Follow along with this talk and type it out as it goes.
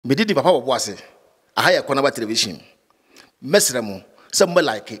me did papa was a higher corner television. Mesremo, some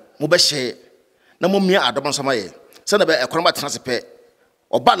like it, Mubeshe, no more mere Adaman Samaye, send a corner transfer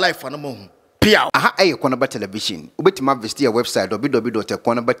or bad life for no more. Pia, Aha aye Konaba television. Ubetima visit our website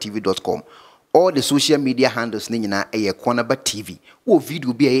www.konabatv.com. All the social media handles nina aye Konaba TV. O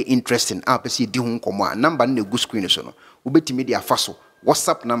video be interesting. I'll see di hun komo number ne good screen so no. Ubetimi dia faso.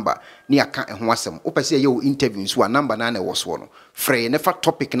 WhatsApp number ni aka ho asem. Opese ye interview so number na was no. Frey never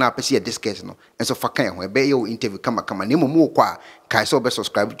topic na apese discuss no. Enso fa kan ho be ye interview kama ne mo kwa kai so be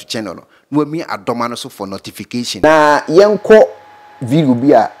subscribe to channel no. No mi adoma no so for notification. Na yenko video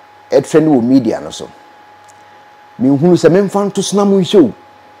bi a trend wo media no so me hunu se me mfa nto sna mo show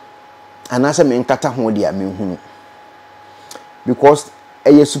anase me nkata ho dia me hunu because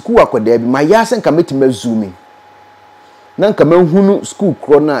school akoda bi ma ya se nka metima zoom na nka me hunu school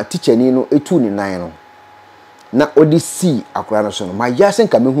kro na teacher ni no etu ni nan no na odi see akora no so no ma ya se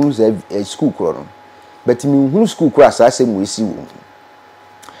nka me hunu se school kro no but me hunu school kro asase mo esi wo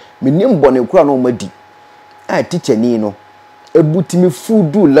me nim bone kro na o madi a teacher ni no ebutimi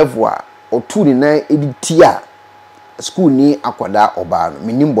fudu level a otu ni na editia school ni akwada oba no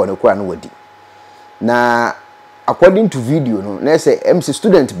menimbo ne kura no wadi na according to video no na say MC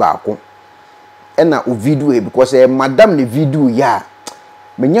student baako na o video e because madam ne video ya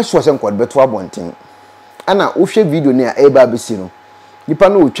menye so se nkode beto abonten ana o hwe video ne a eba besi no nipa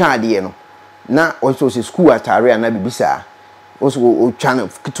no o twa ade no na o so se school atare na bibisa o so o twa no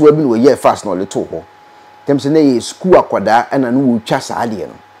kitwa bi no ye fast no le to ho temse na ye school akwada ana no wo twa saade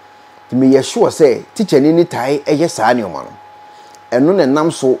no me ye sure say teacher ni tai eye saa ne omo no eno ne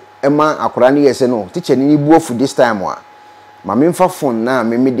nam so ema akwara ne ye se no teacher ni buofu this time wa ma me mfa phone na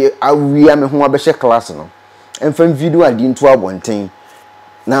me de awia me ho abehye class no emfa video adi nto abonten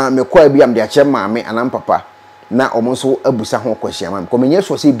na me kwa bi am de ache ma me anam papa na omo so abusa ho kwahia ma ko me ye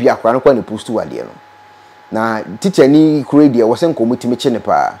sure say bi akwara no kwa ne post ade no na teacher ni create wo se nkomutimi che ne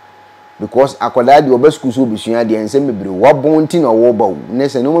pa because akwada di oba school so bisua de ense mebire wabonti na wo ba ne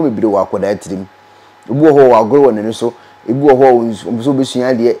se no mebire wa akwada tirim ebu ho wa agoro ne so ebu ho so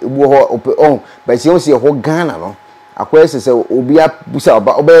bisua de ebu ho ba si on se ho Ghana no akwa se obi abusa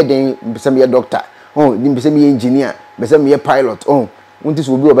oba den bisa me doctor ni bisa me engineer bisa me pilot wonti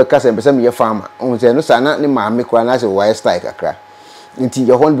so obi oba kasa bisa me farmer se no sana ne maame kwa na se wa strike akra nti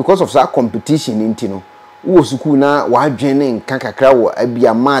ye ho because of that competition nti no wo school na wa dwene nka kakra wo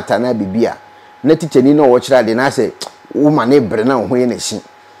abia mata na bibia na teacher ni no wo kira de na se wo ma ne bre na ho ye na shi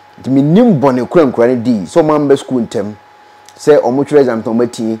me nim bone kura ne di so man be school ntem se omo kira exam to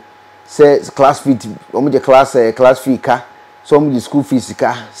mati se class fee omo je class fee ka so omo je school fees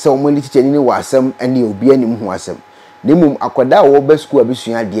ka se omo ni teacher ni wa asem ene obi anim ho asem ne mum akoda wo be school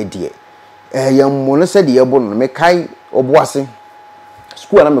abisua de yam mo no se de ye bo no me kai oboase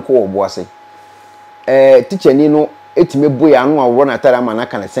school na me ko oboase teacher ni no etime boy anu awro na tara ma na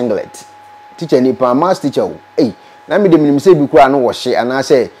kana singlet teacher ni pa master teacher o na me de minim se bi kura no wo hye ana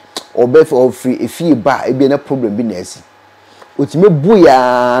se obefe of free efie ba e bi na problem bi na asi otime boy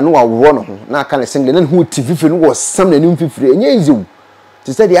anu awro no na kana singlet na hu tv no wo sam na nim fifire enye izu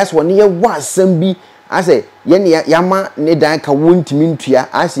to say as one ye wa sam bi ase ye ne yama ne dan ka wontimi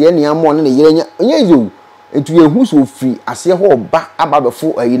ntua ase ye ne yama ne yere enye izu etu ye hu so free ase ho ba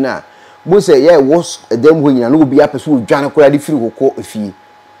ababefo ayi na bo say yeah was dem ho nyina no obi apeso odwane kora de firi kokko efie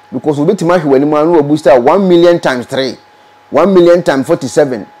because obetima hwe wani ma no obusta 1 million times 3 1 million times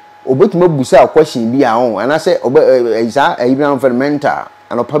 47 obetima busa question bi a on ana say isa ibran fermental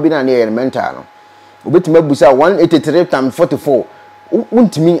anopa bi na ne mental no obetima busa 183 times 44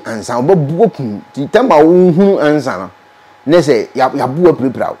 untimi ansa obabuokum ti tamba wo hunu ansa no ne say yabuo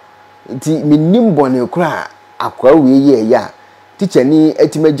prepra ti minim bone kora akwa we ye ya teacher ni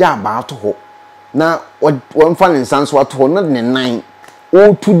etimeja ba ato ho na wonfa ne nsanso ato ho na ne nan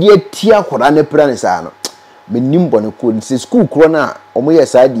o tudi atia akora na pra ne sa no menim bone ko ni school kro na omo ye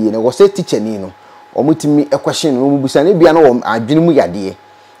sa die na wo se teacher ni no omo timi ekwahye no busa ne bia na wo adwene mu yade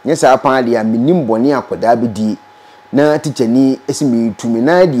nye sa pa de a menim bone akoda bedi na teacher ni esimi tumi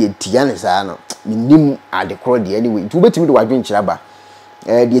na de tia ne sa no menim ade kro de anyway tu betimi de wadwen kira ba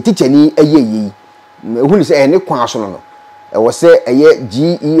de teacher ni ayeyi ehunu se ne kwa so no wo se eye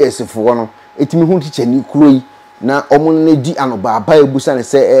GES fo no etimi hu teacher ni kuroi na omo ne di anoba aba ebusa ne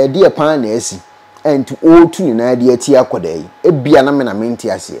se de pa na asi enti o tu ni na de ati akoda yi ebia na me na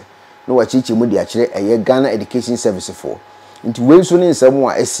menti ase no wa chichi mu de akire eye Ghana Education Service fo nti we so ne nsem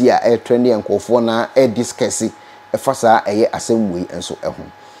a asi a trend yankofo na discuss efasa eye asem we enso eho.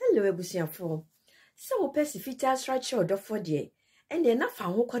 Hello ebusiafo, se wo pesifita structure odofo de ende na fa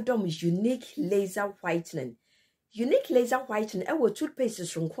ho kodom unique laser whitening unique laser whitening ewo toothpaste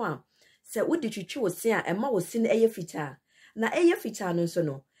sonko a se wodi twitwi wo se a ema wo se na eye fita na eye fita no nso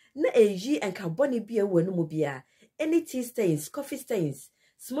no na eyi enkabone bia wo no mu bia any tea stains coffee stains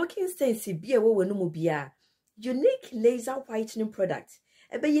smoking stains bia wo no mu bia unique laser whitening product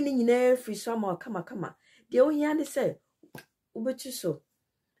ebe yi ni nyina free so ma kama de ohia ne se ubetu so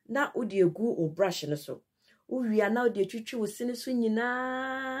na odi egu o brush no so uwia na odi twitwi wo se ne so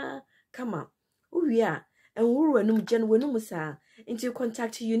nyina kama uwia enwuru enum gen wenum sa into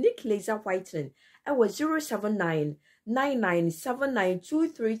contact unique laser whitening ewo 079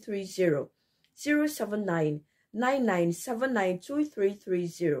 99792330 079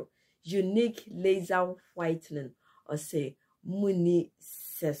 99792330 unique laser whitening or say muni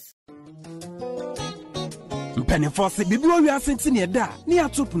ses Penifose bibio wi asenti ne da ne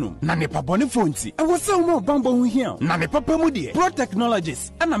atopno na ne pabone fonti e wo se wo bambo hu hia na ne papa mu de Pro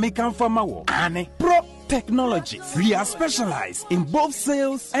Technologies ana me kan fama wo ane Pro Technologies. We are specialized in both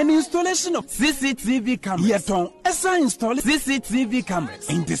sales and installation of CCTV cameras. Yeton esa install CCTV cameras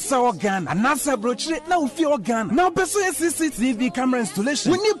in the South Ghana and NASA brochure now fear Ghana. Now pursue CCTV camera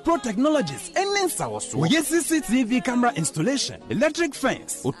installation. We need Pro Technologies and then Sawaso. We have CCTV camera installation, electric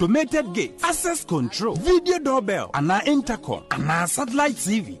fence, automated gate, access control, video doorbell, and our intercom, and our satellite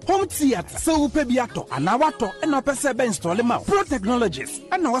TV, home theater, so upebiato, and our water, and our PCB install them out. Pro Technologies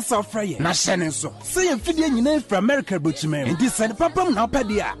and our software. Na shenenso. Say fidie nyina fra America brochimem enti send papam na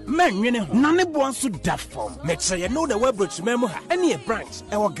opedia manwene ho na ne bo anso da form me che no the web brochimem ha ene branch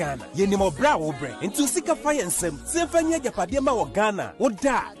e wo Ghana ye ni mo bra wo bre enti sika fa yensem se fa nya japade ma wo Ghana wo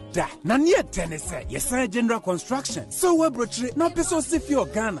da na ne tenese yes general construction so web brochire na peso si fi o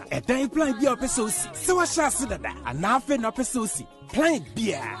Ghana e dan plan bi o peso si se wa sha se dada ana afa na peso si plan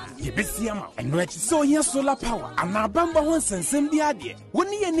bia ye besiama eno echi so yen solar power ana bamba ho nsensem bi ade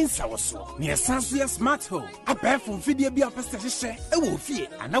woni ye ni nsawoso ne esanso ye smart home abefo fidie bi apese hye e wo fie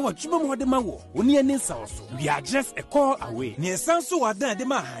ana watwuma mo de ma wo woni ye ni nsawoso we are just a call away ne esanso wadan de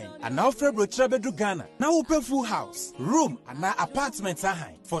ma han ana ofre brochire bedu Ghana na wo pe full house room ana apartment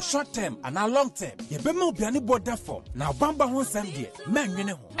ahan for short term ana long term ye be ma obiane border form na bamba ho nsem de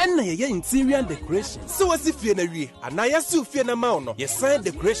manwene ho enna ye interior decoration so wasi fie na wie ana yesu fie na ma no yes sign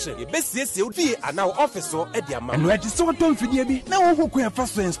decoration ye besiesie odi ana office so e dia ma no edi so to mfidie bi na wo hokwa fa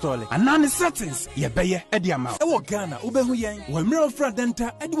so install ana ne settings ye beye e dia ma e wo Ghana ubehu yen wo mre ofra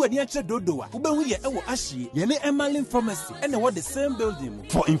denta edi wadi a che dodowa ubehu ye e wo ahie ye ne Emerlin pharmacy and what the same building.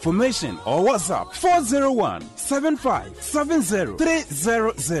 For information or WhatsApp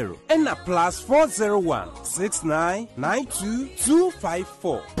 401-7570-300 and a plus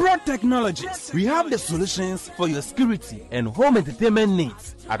 401-6992-254. Pro Technologies. We have the solutions for your security and home entertainment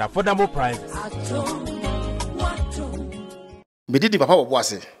needs at affordable prices. Medidi papa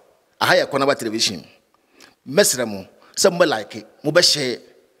boboase. Ahaya kwana ba television. Mesra mu se mo like mo be share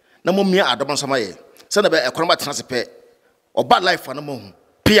na mo mia adom so maye. Se na be ekwana ba transfer oba life na mo hu.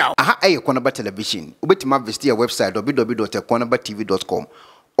 Pia Aha Ekonaba television. Ubetima visit your website www.ekonaba.tv.com.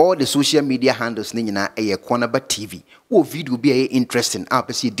 All the social media handles ni nyina Ekonaba TV. Wo video be interesting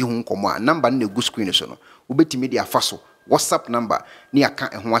apesi di ho nkomo a number na gu screen so no. Ubetimi dia faso WhatsApp number ni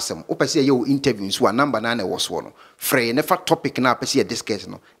aka ho asem. Opesi ye wo interview so a number na wo so no. Free ne fa topic na apesi ye discuss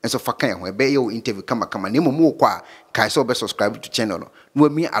no. Enso fa kan ho be ye wo interview kama ne mo kwa kai so be subscribe to channel no. No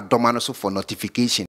mi adoma no so for notification.